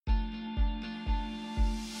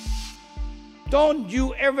Don't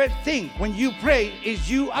you ever think when you pray it's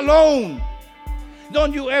you alone.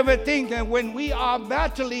 Don't you ever think that when we are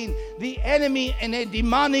battling the enemy in a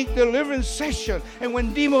demonic deliverance session and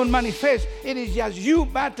when demon manifests, it is just you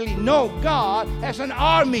battling. No, God has an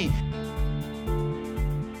army.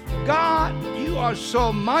 God, you are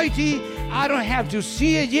so mighty. I don't have to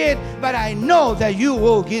see it yet, but I know that you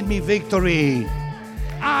will give me victory.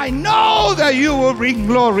 I know that you will bring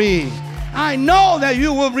glory. I know that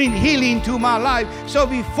you will bring healing to my life. So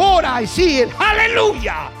before I see it,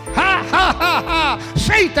 hallelujah, ha, ha, ha, ha,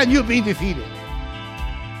 Satan, you've been defeated.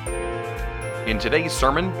 In today's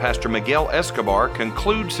sermon, Pastor Miguel Escobar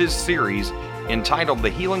concludes his series entitled The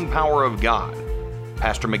Healing Power of God.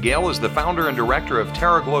 Pastor Miguel is the founder and director of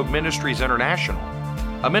TerraGlobe Ministries International,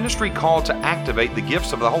 a ministry called to activate the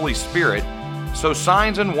gifts of the Holy Spirit so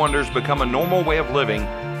signs and wonders become a normal way of living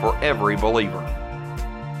for every believer.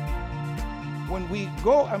 When we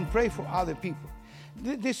go and pray for other people,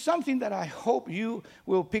 there's something that I hope you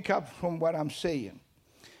will pick up from what I'm saying.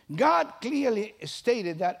 God clearly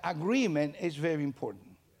stated that agreement is very important.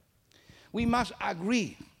 We must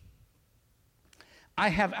agree. I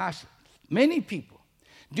have asked many people,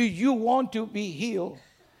 do you want to be healed?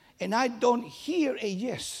 And I don't hear a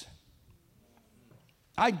yes.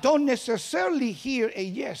 I don't necessarily hear a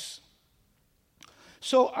yes.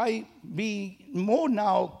 So I be more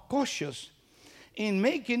now cautious in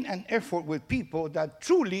making an effort with people that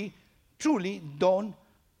truly don't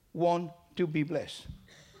want to be blessed.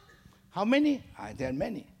 How many? There are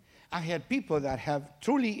many. I had people that have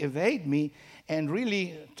truly evaded me and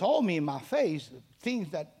really told me in my face things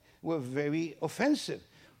that were very offensive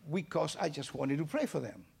because I just wanted to pray for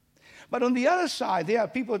them. But on the other side, there are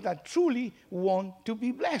people that truly want to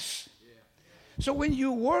be blessed. So when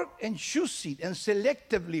you work and choose it and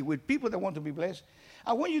selectively with people that want to be blessed,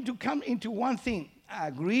 I want you to come into one thing. I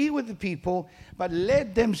agree with the people, but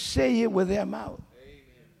let them say it with their mouth. Amen.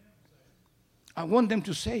 I want them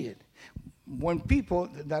to say it. When people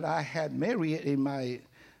that I had married in my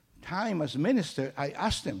time as minister, I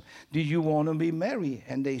asked them, do you want to be married?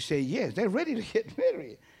 And they say yes. They're ready to get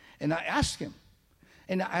married. And I ask them.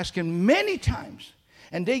 And I ask them many times.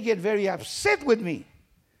 And they get very upset with me.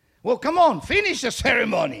 Well, come on, finish the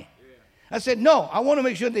ceremony. I said, no, I want to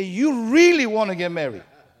make sure that you really want to get married.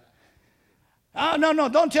 No,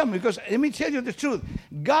 don't tell me, because let me tell you the truth.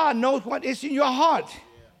 God knows what is in your heart.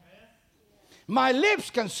 My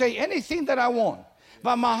lips can say anything that I want,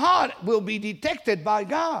 but my heart will be detected by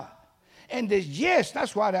God. And the yes,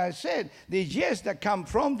 that's what I said, the yes that come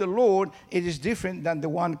from the Lord, it is different than the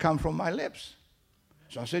one come from my lips.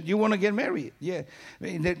 So I said, you want to get married? Yeah.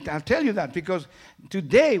 I'll tell you that because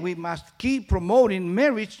today we must keep promoting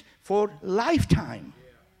marriage for lifetime.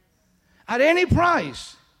 At any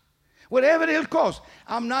price. Whatever it costs.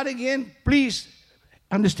 I'm not again, please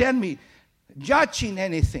understand me, judging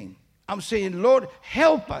anything. I'm saying, Lord,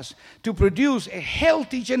 help us to produce a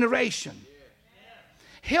healthy generation.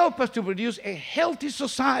 Help us to produce a healthy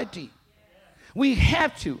society. We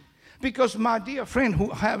have to. Because my dear friend who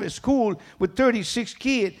have a school with 36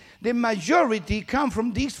 kids, the majority come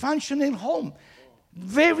from dysfunctional home.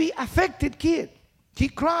 Very affected kid. He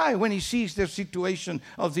cries when he sees the situation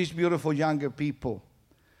of these beautiful younger people.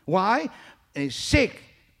 Why? He's sick.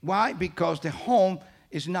 Why? Because the home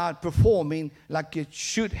is not performing like it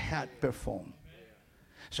should have performed.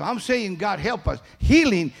 So I'm saying, God help us.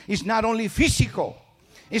 Healing is not only physical.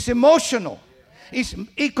 It's emotional. It's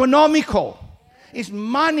economical. It's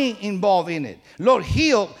money involved in it. Lord,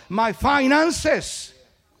 heal my finances.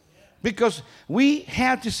 Because we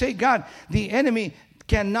have to say, God, the enemy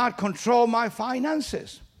cannot control my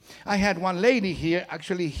finances. I had one lady here,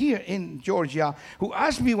 actually here in Georgia, who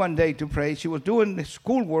asked me one day to pray. She was doing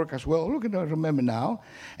schoolwork as well. Look at her, remember now.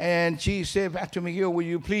 And she said, Pastor Miguel, will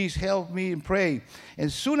you please help me and pray?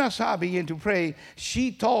 As soon as I began to pray,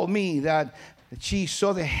 she told me that she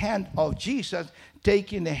saw the hand of Jesus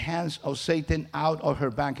taking the hands of Satan out of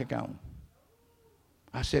her bank account.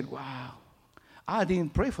 I said, wow. I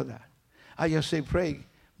didn't pray for that. I just say, pray,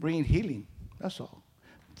 bring healing. That's all.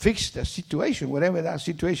 Fix the situation, whatever that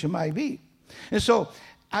situation might be. And so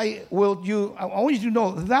I want you to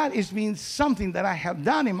know that has been something that I have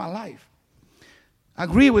done in my life.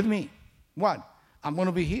 Agree with me. What? I'm going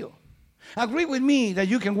to be healed. Agree with me that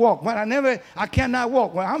you can walk. But I cannot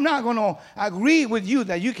walk. Well, I'm not going to agree with you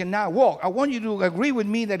that you cannot walk. I want you to agree with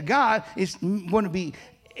me that God is going to be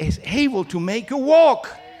able to make you walk.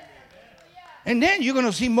 And then you're going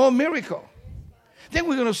to see more miracle. Then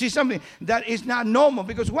we're going to see something that is not normal.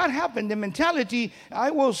 Because what happened, the mentality,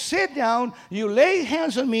 I will sit down, you lay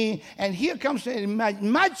hands on me, and here comes a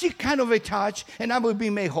magic kind of a touch, and I will be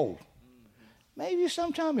made whole. Maybe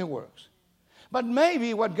sometimes it works. But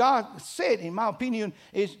maybe what God said, in my opinion,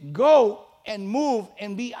 is go and move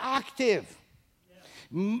and be active.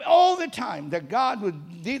 All the time that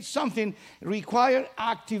God did something required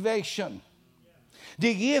activation.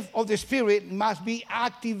 The gift of the Spirit must be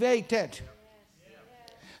activated.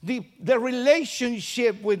 The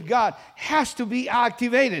relationship with God has to be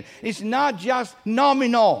activated. It's not just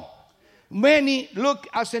nominal. Many look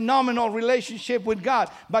as a nominal relationship with God,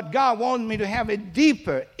 but God wants me to have a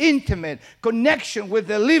deeper, intimate connection with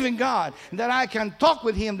the living God, that I can talk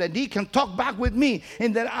with Him, that He can talk back with me,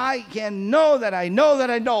 and that I can know that I know that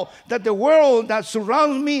I know that the world that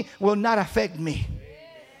surrounds me will not affect me.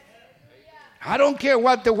 I don't care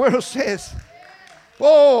what the world says.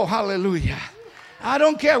 Oh, hallelujah. I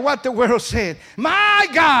don't care what the world said. My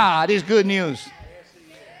God is good news.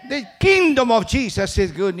 The kingdom of Jesus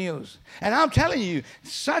is good news. And I'm telling you,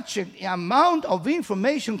 such an amount of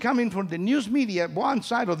information coming from the news media, one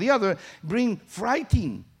side or the other, bring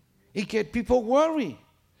frighting. It gets people worried.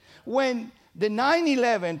 When the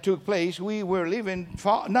 9/11 took place, we were living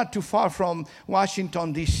not too far from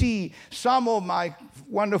Washington, D.C. Some of my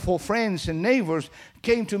wonderful friends and neighbors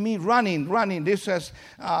came to me running. This was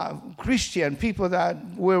Christian people that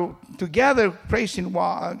were together praising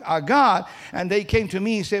our God. And they came to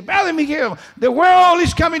me and said, Brother Miguel, the world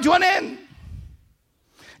is coming to an end.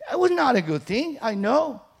 It was not a good thing, I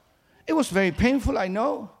know. It was very painful, I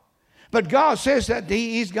know. But God says that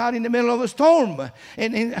He is God in the middle of a storm.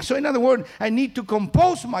 And so in other words, I need to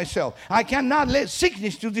compose myself. I cannot let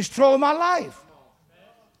sickness to destroy my life.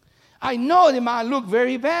 I know it might look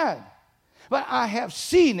very bad. But I have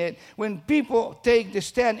seen it when people take the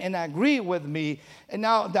stand and agree with me. And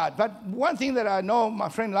now that. But one thing that I know, my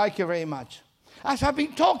friend, like you very much. As I've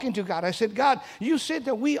been talking to God, I said, God, you said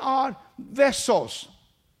that we are vessels.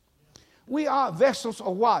 We are vessels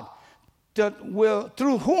of what? That will,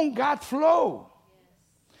 through whom God flow.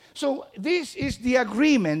 So this is the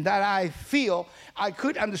agreement that I feel I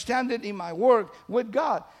could understand it in my work with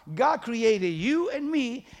God. God created you and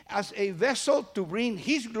me as a vessel to bring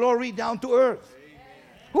His glory down to earth.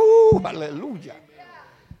 Ooh, hallelujah.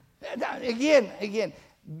 Again,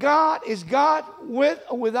 God is God with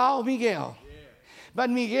or without Miguel. But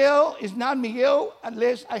Miguel is not Miguel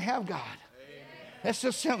unless I have God. That's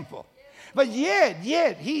so simple. But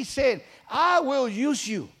yet, He said, I will use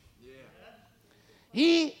you.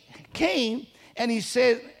 He came and He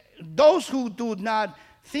said, those who do not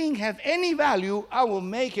think have any value, I will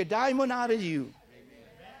make a diamond out of you.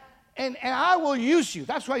 And I will use you.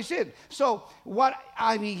 That's what He said. So what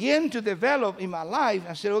I began to develop in my life,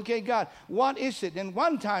 I said, okay, God, what is it? And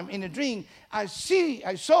one time in a dream, I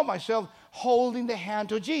saw myself holding the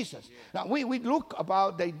hand of Jesus. Now, we look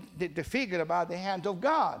about the figure about the hand of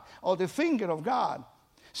God or the finger of God.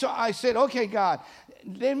 So I said, okay, God,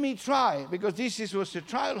 let me try, because this was a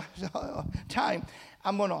trial time.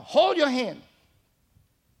 I'm going to hold your hand.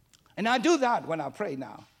 And I do that when I pray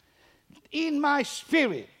now. In my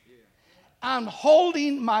spirit, I'm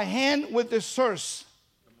holding my hand with the source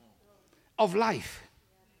of life,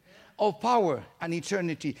 of power and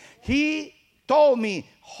eternity. He told me,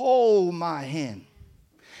 hold my hand.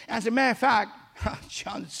 As a matter of fact,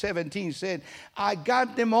 John 17 said, I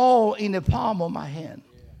got them all in the palm of my hand.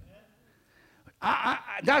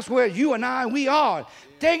 That's where you and I, we are.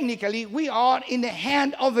 Technically, we are in the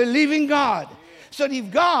hand of a living God. So if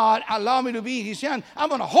God allow me to be in His hand, I'm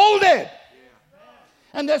going to hold it.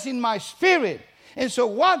 And that's in my spirit. And so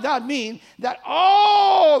what that means, that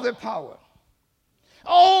all the power,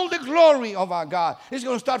 all the glory of our God is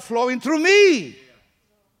going to start flowing through me.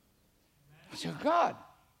 I said, God,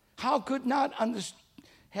 how could not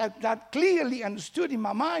have that clearly understood in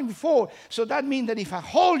my mind before? So that means that if I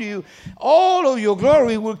hold you, all of your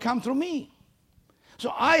glory will come through me. So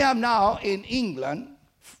I am now in England.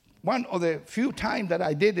 One of the few times that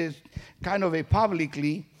I did this kind of a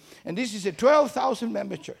publicly, and this is a 12,000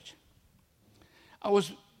 member church. I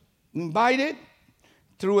was invited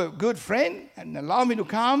through a good friend and allowed me to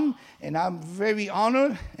come, and I'm very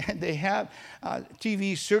honored. And they have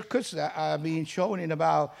TV circuits that are being shown in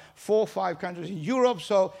about 4 or 5 countries in Europe,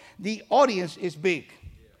 so the audience is big.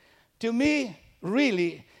 To me,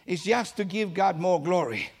 really, it's just to give God more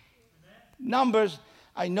glory. Numbers,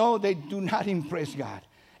 I know they do not impress God.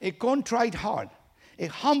 A contrite heart, a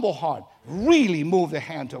humble heart, really move the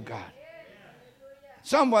hand of God.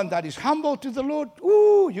 Someone that is humble to the Lord,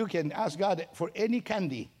 ooh, you can ask God for any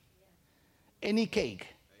candy, any cake,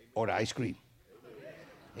 or ice cream.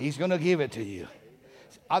 He's going to give it to you.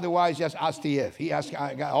 Otherwise, just ask TF. He asks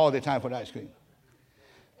God all the time for ice cream.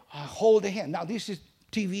 I hold the hand. Now, this is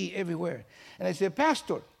TV everywhere. And I said,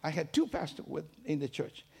 Pastor, I had 2 pastors in the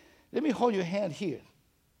church. Let me hold your hand here.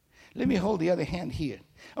 Let me hold the other hand here.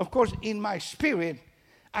 Of course, in my spirit,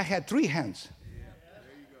 I had 3 hands.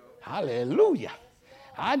 Hallelujah.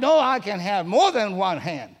 I know I can have more than 1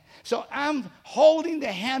 hand. So I'm holding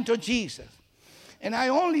the hand of Jesus. And I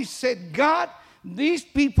only said, God, these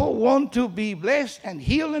people want to be blessed and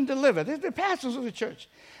healed and delivered. They're the pastors of the church.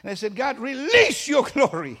 And I said, God, release your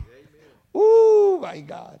glory. Oh, my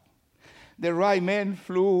God. The right man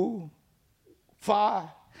flew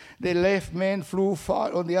far. The left man flew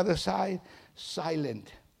far on the other side,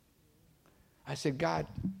 silent. I said, God,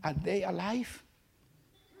 are they alive?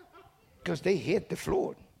 Because they hit the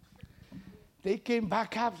floor. They came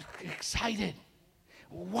back up excited.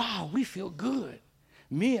 Wow, we feel good.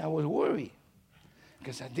 Me, I was worried.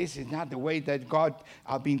 Because this is not the way that God,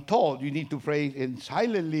 I've been told. You need to pray in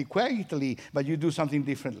silently, quietly, but you do something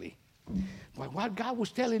differently. But what God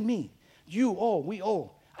was telling me, we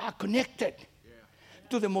all are connected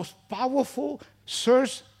to the most powerful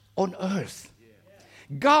source on earth.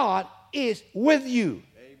 God is with you.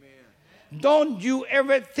 Amen. Don't you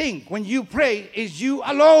ever think when you pray is you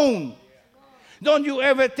alone. Don't you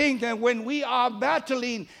ever think that when we are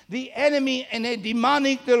battling the enemy in a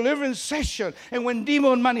demonic deliverance session and when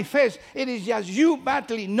demon manifests, it is just you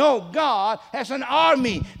battling. No, God has an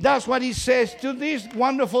army. That's what he says to this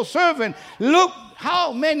wonderful servant. Look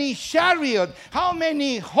how many chariots, how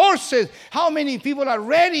many horses, how many people are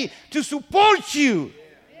ready to support you.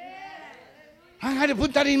 I had to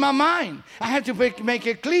put that in my mind. I had to make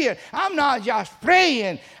it clear. I'm not just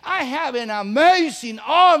praying. I have an amazing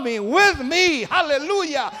army with me.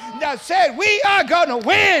 Hallelujah. That said, we are going to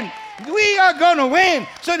win. We are going to win.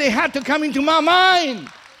 So they had to come into my mind.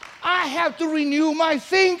 I have to renew my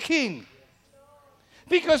thinking.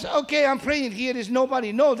 Because, okay, I'm praying here. There's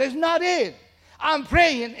nobody. No, that's not it. I'm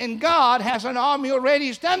praying, and God has an army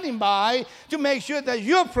already standing by to make sure that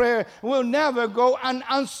your prayer will never go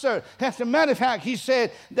unanswered. As a matter of fact, he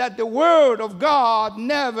said that the word of God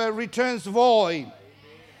never returns void.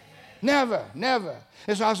 Never, never.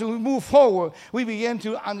 And so as we move forward, we begin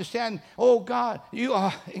to understand, oh God, you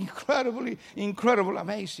are incredibly,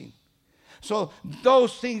 amazing. So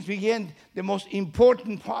those things begin the most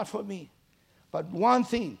important part for me. But one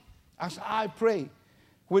thing, as I pray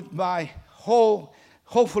with my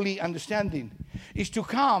hopefully understanding, is to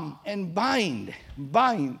come and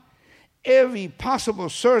bind every possible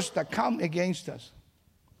source that comes against us.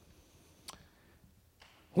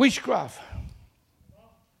 Witchcraft.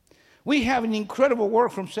 We have an incredible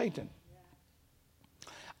work from Satan.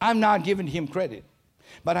 I'm not giving him credit,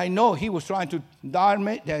 but I know he was trying to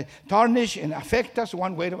tarnish and affect us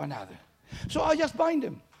one way or another. So I just bind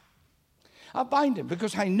him. I bind him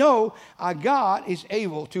because I know our God is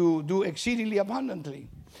able to do exceedingly abundantly.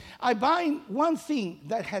 I bind one thing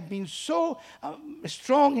that had been so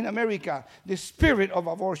strong in America, the spirit of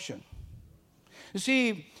abortion. You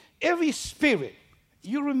see, every spirit,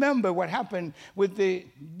 you remember what happened with the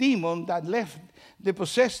demon that left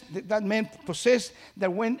that man possessed,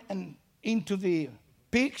 that went into the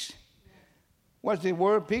pigs. What's the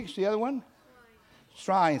word, pigs, the other one?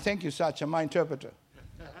 Swine. Thank you, Sacha, my interpreter.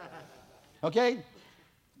 Okay?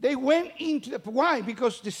 They went into why?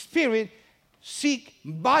 Because the spirit seek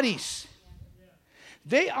bodies.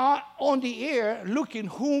 They are on the air looking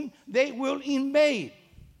whom they will invade.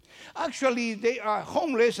 Actually, they are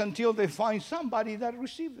homeless until they find somebody that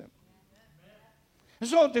receives them.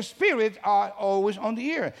 So the spirits are always on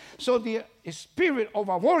the air. So the spirit of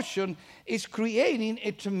abortion is creating a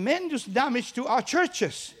tremendous damage to our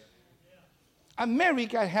churches.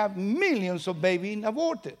 America have millions of babies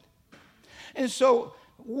aborted. And so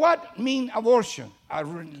what means abortion? I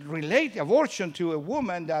relate abortion to a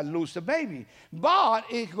woman that loses a baby. But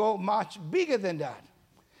it goes much bigger than that.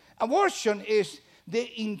 Abortion is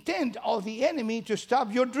the intent of the enemy to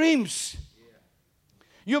stop your dreams,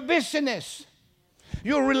 your business,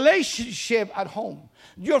 your relationship at home,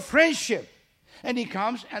 your friendship. And he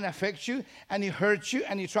comes and affects you, and he hurts you,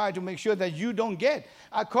 and he tries to make sure that you don't get.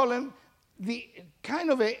 I call him the kind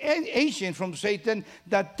of an agent from Satan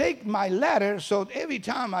that take my ladder, so every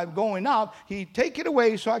time I'm going up, he take it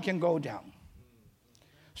away so I can go down.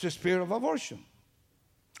 It's the spirit of abortion.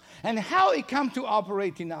 And how it comes to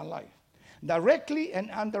operate in our life, directly and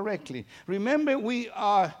indirectly. Remember, we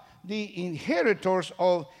are the inheritors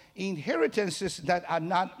of inheritances that are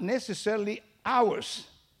not necessarily ours.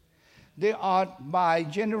 They are by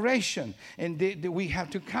generation, and we have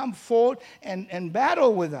to come forth and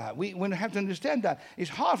battle with that. We have to understand that. It's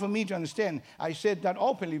hard for me to understand. I said that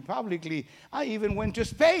openly, publicly. I even went to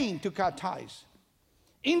Spain to cut ties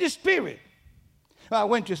in the spirit. I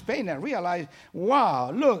went to Spain and realized,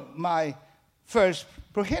 wow, look, my first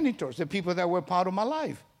progenitors, the people that were part of my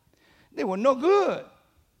life, they were no good.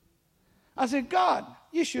 I said, God,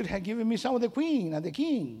 you should have given me some of the queen and the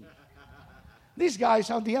king. These guys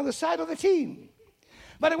are the other side of the team.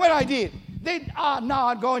 But what I did, they are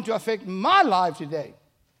not going to affect my life today.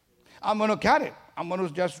 I'm going to cut it. I'm going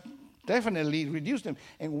to just definitely reduce them.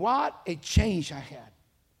 And what a change I had.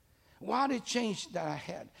 What a change that I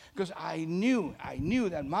had. Because I knew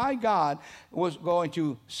that my God was going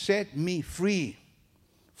to set me free.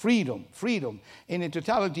 Freedom in its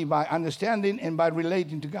totality by understanding and by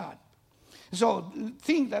relating to God. So,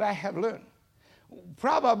 things that I have learned.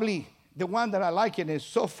 Probably the one that I like it is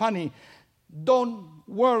so funny. Don't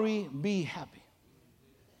worry, be happy.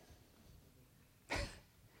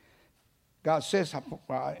 God says, I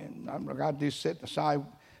got this set aside.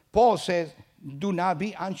 Paul says, do not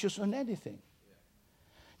be anxious on anything.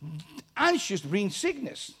 Anxious brings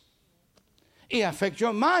sickness. It affects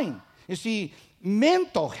your mind. You see,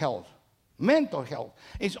 mental health,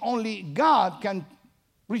 it's only God can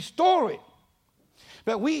restore it.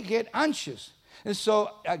 But we get anxious. And so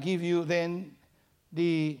I give you then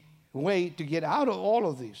the way to get out of all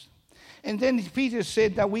of this. And then Peter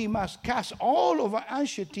said that we must cast all of our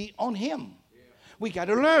anxiety on him. Yeah. We got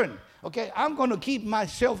to learn. Okay, I'm going to keep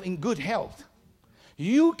myself in good health.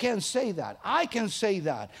 You can say that. I can say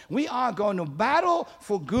that. We are going to battle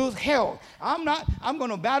for good health. I'm going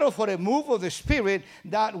to battle for the move of the Spirit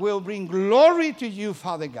that will bring glory to you,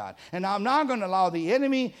 Father God. And I'm not going to allow the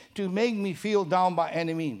enemy to make me feel down by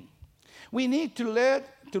any means. We need to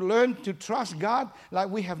learn to trust God like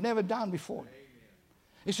we have never done before. Amen.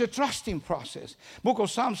 It's a trusting process. Book of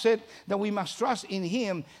Psalms said that we must trust in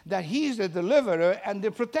Him, that He is the deliverer and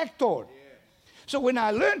the protector. Yeah. So when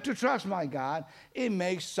I learn to trust my God, it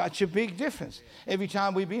makes such a big difference. Every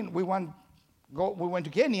time we went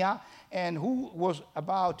to Kenya, and who was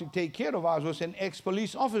about to take care of us was an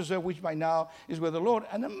ex-police officer, which by now is with the Lord,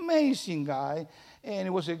 an amazing guy, and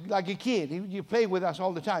it was like a kid. He played with us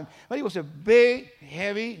all the time, but he was a big,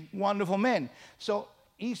 heavy, wonderful man. So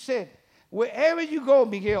he said, wherever you go,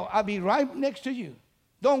 Miguel, I'll be right next to you.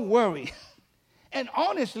 Don't worry. And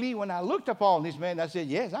honestly, when I looked upon this man, I said,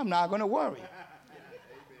 yes, I'm not going to worry.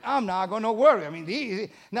 I'm not going to worry. I mean, he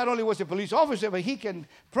not only was a police officer, but he can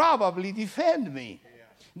probably defend me. Yeah.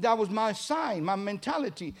 That was my sign, my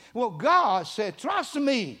mentality. Well, God said, trust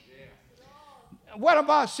me. Yeah. What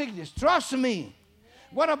about sickness? Trust me.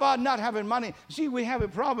 What about not having money? See, we have a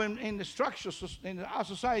problem in the structure, in our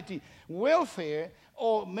society. Welfare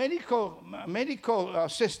or medical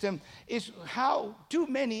system is how too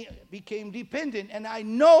many became dependent. And I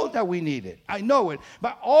know that we need it. I know it.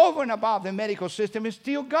 But over and above the medical system is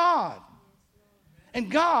still God.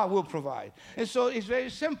 And God will provide. And so it's very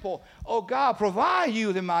simple. Oh, God, provide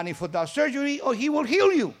you the money for that surgery, or He will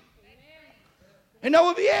heal you. And that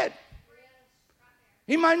will be it.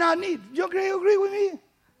 He might not need. You agree with me?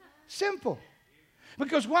 Simple.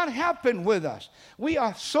 Because what happened with us? We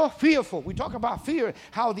are so fearful. We talk about fear,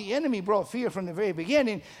 how the enemy brought fear from the very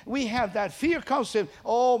beginning. We have that fear concept.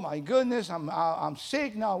 Oh my goodness, I'm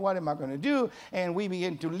sick now. What am I going to do? And we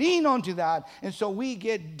begin to lean onto that. And so we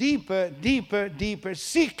get deeper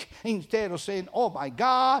sick, instead of saying, oh my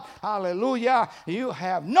God, hallelujah, you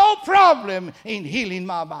have no problem in healing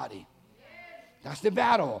my body. That's the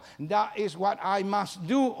battle. That is what I must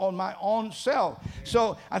do on my own self.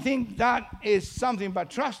 So I think that is something about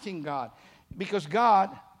trusting God, because God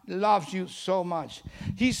loves you so much.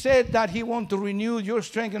 He said that He wants to renew your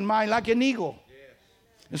strength and mind like an eagle.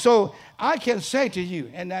 So I can say to you,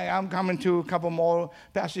 and I'm coming to a couple more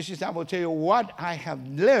passages that will tell you what I have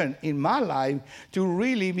learned in my life to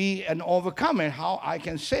really be an overcomer, how I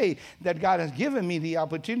can say that God has given me the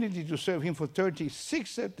opportunity to serve Him for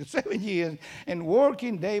 37 years and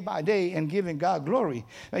working day by day and giving God glory.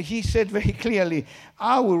 He said very clearly,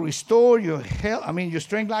 I will restore your health, your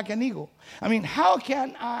strength like an eagle. How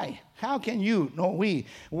can we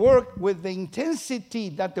work with the intensity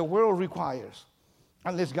that the world requires?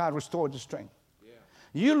 Unless God restored the strength. Yeah.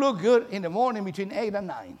 You look good in the morning between 8 and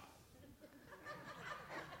 9.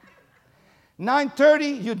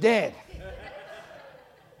 9:30, you're dead.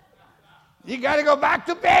 You got to go back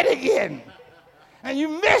to bed again. And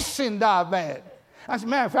you're missing that bed. As a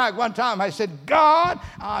matter of fact, one time I said, God,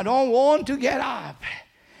 I don't want to get up.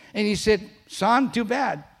 And He said, son, too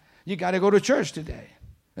bad. You got to go to church today.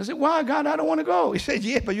 I said, why, God, I don't want to go. He said,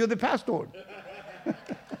 yeah, but you're the pastor.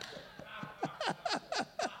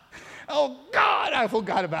 Oh, God, I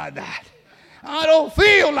forgot about that. I don't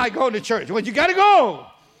feel like going to church. Well, you got to go.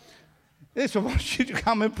 They're supposed you to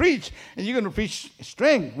come and preach, and you're going to preach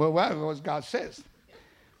strength. Well, what God says.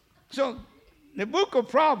 So the book of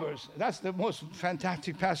Proverbs, that's the most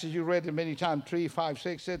fantastic passage you read many times, 3, 5,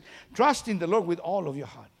 6, said, trust in the Lord with all of your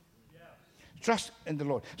heart. Trust in the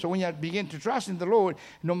Lord. So when you begin to trust in the Lord,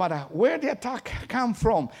 no matter where the attack come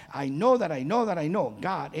from, I know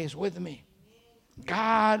God is with me.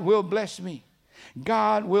 God will bless me.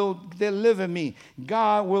 God will deliver me.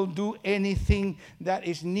 God will do anything that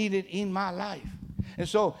is needed in my life. And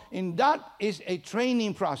so, that is a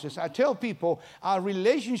training process. I tell people our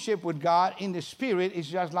relationship with God in the spirit is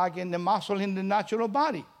just like in the muscle in the natural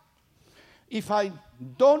body. If I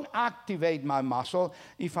don't activate my muscle,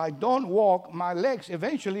 if I don't walk, my legs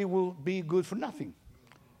eventually will be good for nothing.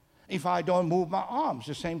 If I don't move my arms,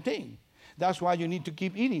 the same thing. That's why you need to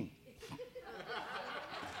keep eating.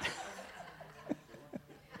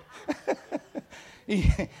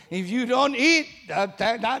 If you don't eat,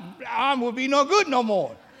 that arm will be no good no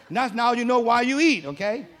more. That's now you know why you eat,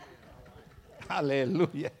 okay?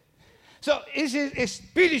 Hallelujah. So it's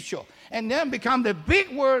spiritual. And then become the big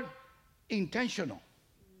word, intentional.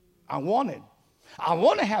 I want it. I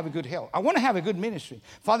want to have a good health. I want to have a good ministry.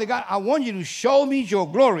 Father God, I want you to show me your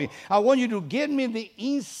glory. I want you to give me the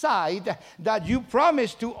insight that you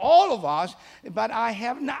promised to all of us, but I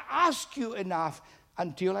have not asked you enough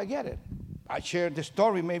until I get it. I shared the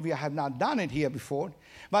story. Maybe I have not done it here before,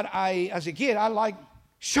 but as a kid, I liked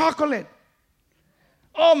chocolate.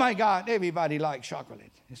 Oh my God, everybody likes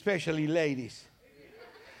chocolate, especially ladies.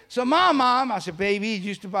 So my mom, as a baby,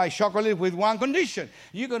 used to buy chocolate with one condition.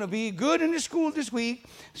 You're going to be good in the school this week.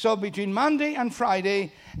 So between Monday and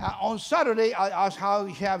Friday, on Saturday, I asked how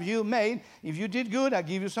have you made. If you did good, I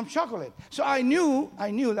give you some chocolate. So I knew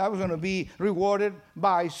that I was going to be rewarded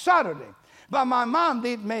by Saturday. But my mom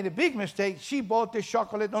made a big mistake. She bought the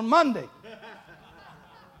chocolate on Monday.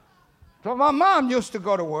 So my mom used to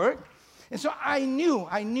go to work. And so I knew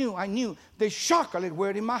the chocolate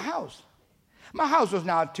were in my house. My house was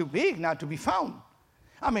not too big, not to be found.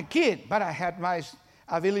 I'm a kid, but I had my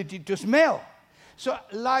ability to smell. So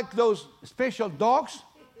like those special dogs,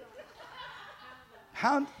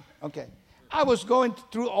 hound, okay. I was going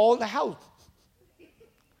through all the house,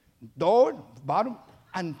 door, bottom,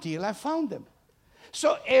 until I found them.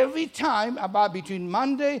 So every time, about between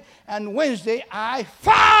Monday and Wednesday, I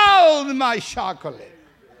found my chocolate.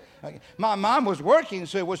 Okay. My mom was working,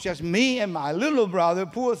 so it was just me and my little brother.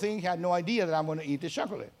 Poor thing had no idea that I'm going to eat the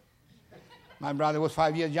chocolate. My brother was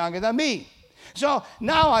 5 years younger than me. So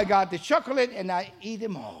now I got the chocolate and I eat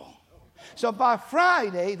them all. So by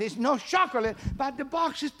Friday, there's no chocolate, but the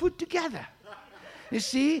box is put together. You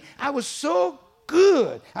see, I was so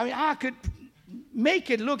good. I mean, I could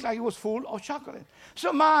make it look like it was full of chocolate.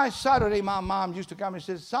 So Saturday, my mom used to come and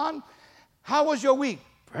say, son, how was your week?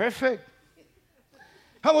 Perfect.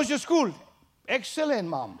 How was your school? Excellent,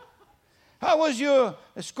 Mom. How was your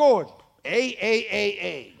score?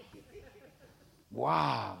 A.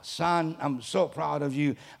 Wow, son, I'm so proud of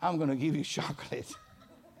you. I'm going to give you chocolate.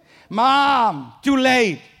 Mom, too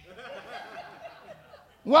late.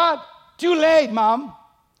 What? Too late, Mom.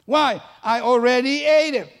 Why? I already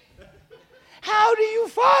ate it. How do you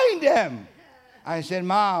find them? I said,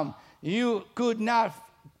 Mom, you could not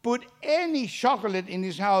put any chocolate in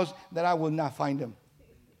this house that I would not find them.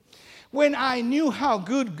 When I knew how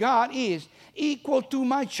good God is, equal to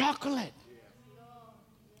my chocolate.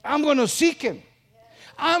 I'm going to seek him.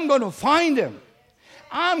 I'm going to find him.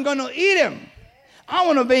 I'm going to eat him. I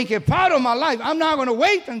want to make it part of my life. I'm not going to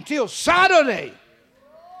wait until Saturday.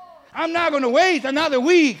 I'm not going to wait another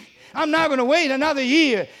week. I'm not going to wait another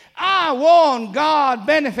year. I want God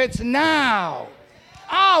benefits now.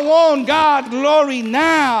 I want God glory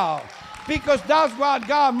now. Because that's what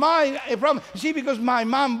God, see, because my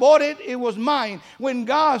mom bought it, it was mine. When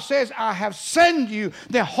God says, I have sent you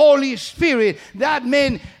the Holy Spirit, that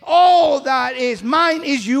meant all that is mine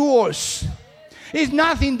is yours. It's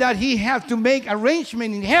nothing that he has to make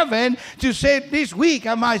arrangement in heaven to say this week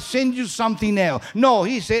I might send you something else. No,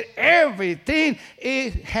 he said everything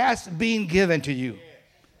has been given to you.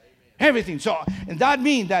 Everything. So, and that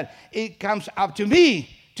means that it comes up to me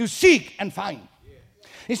to seek and find.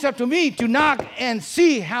 It's up to me to knock and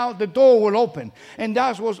see how the door will open. And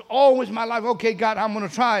that was always my life. Okay, God, I'm going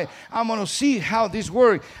to try. I'm going to see how this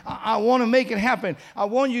works. I want to make it happen. I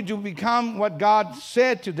want you to become what God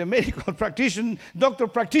said to the medical practitioners, doctor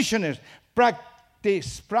practitioners.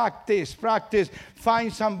 Practice.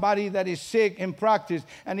 Find somebody that is sick and practice.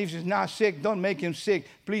 And if he's not sick, don't make him sick.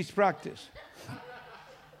 Please practice.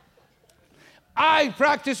 I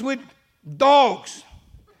practice with dogs.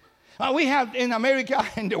 We have in America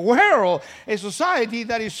and the world a society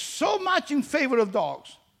that is so much in favor of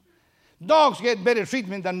dogs. Dogs get better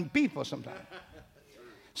treatment than people sometimes.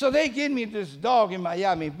 So they gave me this dog in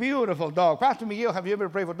Miami, beautiful dog. Pastor Miguel, have you ever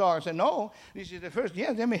prayed for dogs? I said, no. This is the first.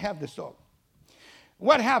 Yes, let me have this dog.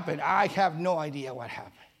 What happened? I have no idea what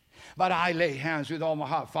happened. But I lay hands with all my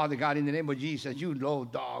heart. Father God, in the name of Jesus, you low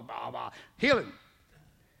dog, blah, blah. Heal him.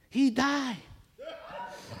 He died.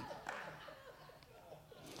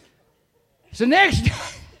 So next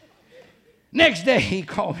day he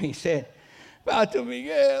called me and said, Pastor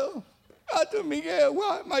Miguel,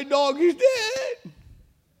 what? My dog is dead.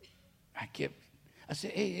 I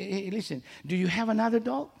said, hey, listen, do you have another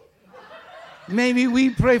dog? Maybe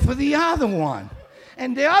we pray for the other one.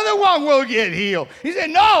 And the other one will get healed. He said,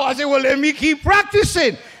 no. I said, well, let me keep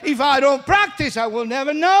practicing. If I don't practice, I will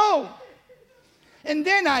never know. And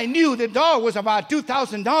then I knew the dog was about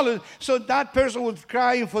 $2,000, so that person was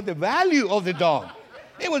crying for the value of the dog.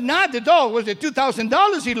 It was not the dog, it was the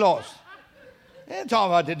 $2,000 he lost. They didn't talk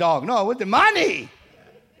about the dog, no, it was the money.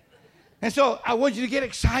 And so I want you to get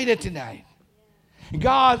excited tonight.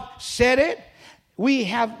 God said it. We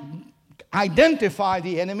have identified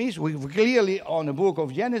the enemies. We're clearly on the book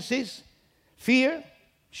of Genesis. Fear,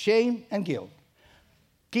 shame, and guilt.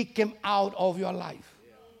 Kick them out of your life.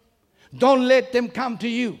 Don't let them come to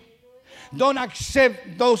you. Don't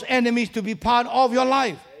accept those enemies to be part of your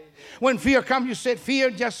life. When fear comes, you said,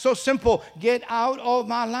 fear, just so simple. Get out of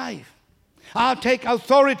my life. I'll take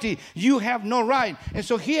authority. You have no right. And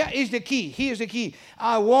so here is the key. Here's the key.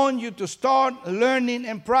 I want you to start learning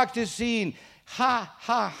and practicing. Ha,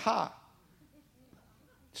 ha, ha.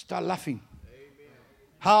 Start laughing. Amen.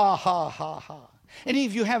 Ha, ha, ha, ha. And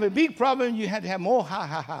if you have a big problem, you have to have more ha,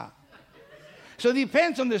 ha, ha. So it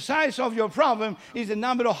depends on the size of your problem is the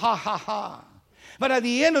number of ha, ha, ha. But at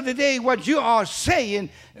the end of the day, what you are saying,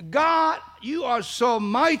 God, you are so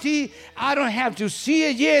mighty, I don't have to see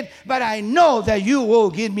it yet, but I know that you will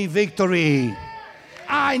give me victory.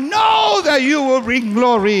 I know that you will bring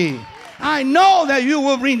glory. I know that you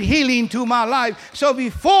will bring healing to my life. So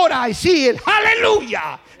before I see it,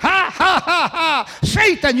 hallelujah, ha, ha, ha, ha,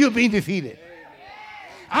 Satan, you've been defeated.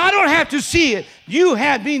 I don't have to see it. You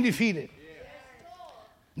have been defeated.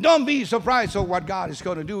 Don't be surprised of what God is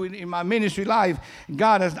going to do in my ministry life.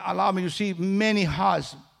 God has allowed me to see many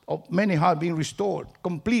hearts being restored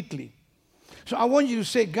completely. So I want you to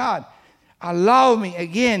say, God, allow me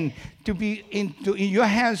again to be in your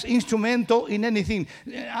hands, instrumental in anything.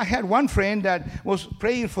 I had one friend that was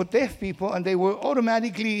praying for deaf people, and they were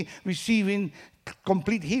automatically receiving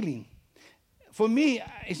complete healing. For me,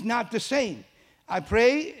 it's not the same. I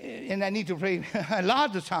pray, and I need to pray a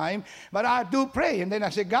lot of time, but I do pray, and then I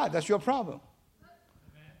say, God, that's your problem.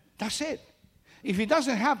 Amen. That's it. If it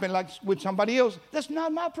doesn't happen like with somebody else, that's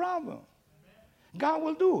not my problem. Amen. God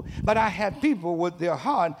will do. But I had people with their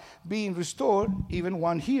heart being restored, even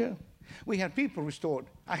one here. We had people restored.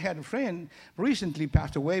 I had a friend recently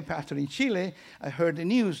passed away, pastor in Chile. I heard the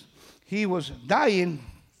news. He was dying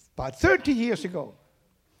about 30 years ago.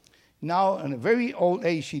 Now, in a very old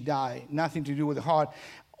age, he died. Nothing to do with the heart.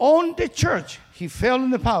 On the church, he fell in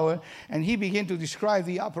the power, and he began to describe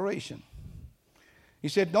the operation. He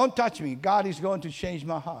said, don't touch me. God is going to change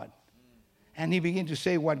my heart. And he began to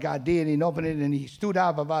say what God did, and opened it, and he stood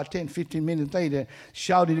up about 10, 15 minutes later,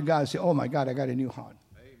 shouted to God, and said, oh, my God, I got a new heart.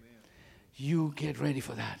 Amen. You get ready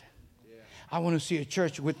for that. Yeah. I want to see a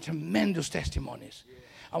church with tremendous testimonies. Yeah.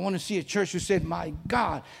 I want to see a church who said, my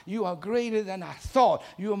God, you are greater than I thought.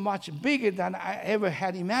 You are much bigger than I ever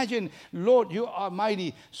had imagined. Lord, you are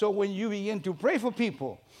mighty. So when you begin to pray for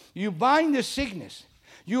people, you bind the sickness,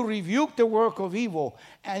 you rebuke the work of evil,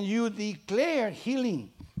 and you declare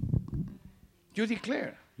healing. You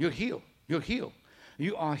declare, you're healed, you're healed,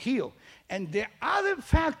 you are healed. And the other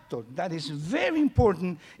factor that is very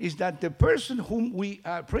important is that the person whom we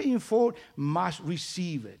are praying for must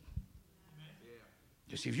receive it.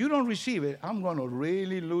 Because if you don't receive it, I'm going to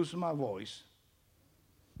really lose my voice.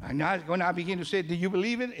 And when I begin to say, do you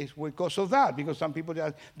believe it? It's because of that, because some people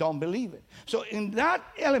just don't believe it. So in that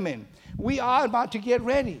element, we are about to get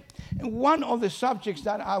ready. And one of the subjects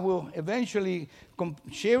that I will eventually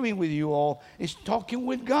sharing with you all is talking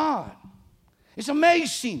with God. It's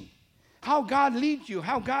amazing how God leads you,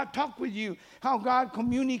 how God talks with you, how God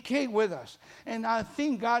communicates with us. And I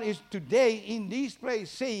think God is today in this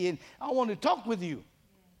place saying, I want to talk with you.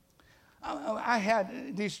 I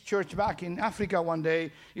had this church back in Africa one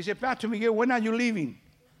day. He said, Pastor Miguel, when are you leaving?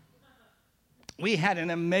 We had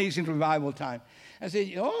an amazing revival time. I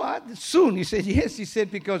said, oh, soon. He said, yes. He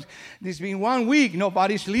said, because there's been 1 week,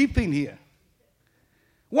 nobody's sleeping here.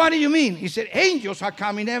 What do you mean? He said, angels are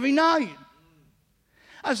coming every night.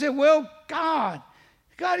 I said, well, God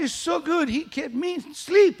is so good. He kept me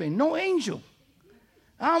sleeping, no angel.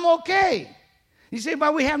 I'm okay. He said,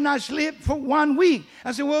 but we have not slept for 1 week.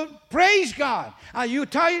 I said, well, praise God. Are you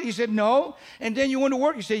tired? He said, no. And then you want to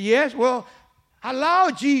work? He said, yes. Well,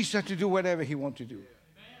 allow Jesus to do whatever he wants to do.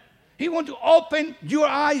 He wants to open your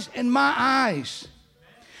eyes and my eyes.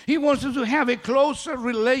 He wants us to have a closer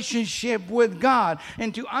relationship with God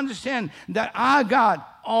and to understand that our God,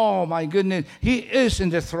 oh my goodness, he is in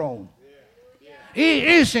the throne. He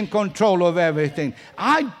is in control of everything.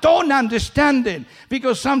 I don't understand it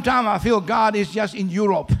because sometimes I feel God is just in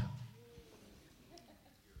Europe.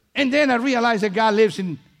 And then I realize that God lives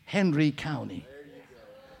in Henry County.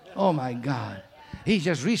 Oh my God. He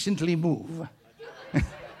just recently moved.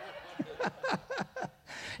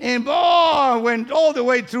 And boy, went all the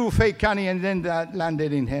way through Fayette County and then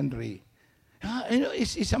landed in Henry.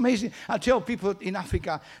 It's amazing. I tell people in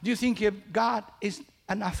Africa, do you think God is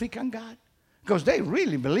an African God? Because they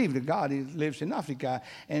really believe that God lives in Africa.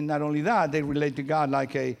 And not only that, they relate to God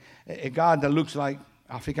like a God that looks like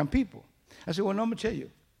African people. I said, well, no, I'm going to tell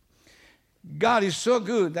you. God is so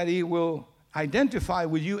good that he will identify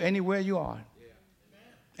with you anywhere you are.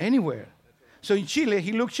 Anywhere. So in Chile,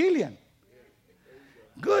 he looked Chilean.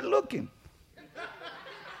 Good looking.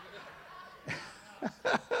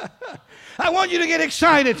 I want you to get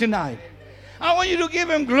excited tonight. I want you to give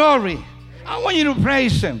him glory. I want you to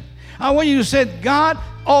praise him. I want you to say, God,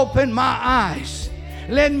 open my eyes.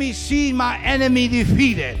 Let me see my enemy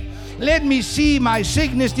defeated. Let me see my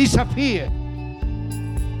sickness disappear.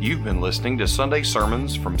 You've been listening to Sunday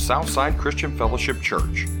sermons from Southside Christian Fellowship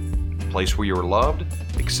Church, a place where you are loved,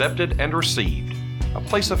 accepted, and received, a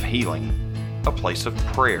place of healing, a place of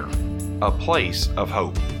prayer, a place of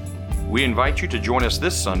hope. We invite you to join us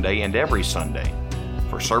this Sunday and every Sunday.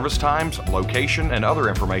 For service times, location, and other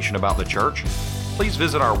information about the church, please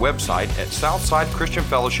visit our website at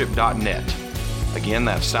southsidechristianfellowship.net. Again,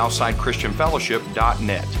 that's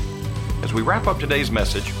southsidechristianfellowship.net. As we wrap up today's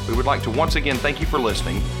message, we would like to once again thank you for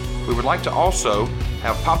listening. We would like to also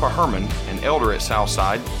have Papa Herman, an elder at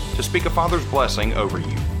Southside, to speak a Father's blessing over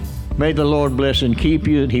you. May the Lord bless and keep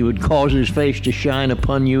you, that he would cause his face to shine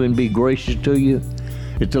upon you and be gracious to you,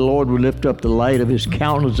 that the Lord would lift up the light of his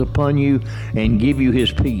countenance upon you and give you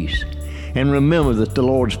his peace. And remember that the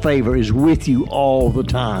Lord's favor is with you all the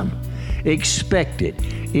time. Expect it.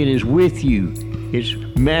 It is with you. It's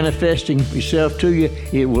manifesting itself to you.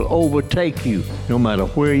 It will overtake you no matter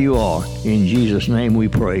where you are. In Jesus' name we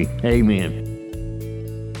pray. Amen.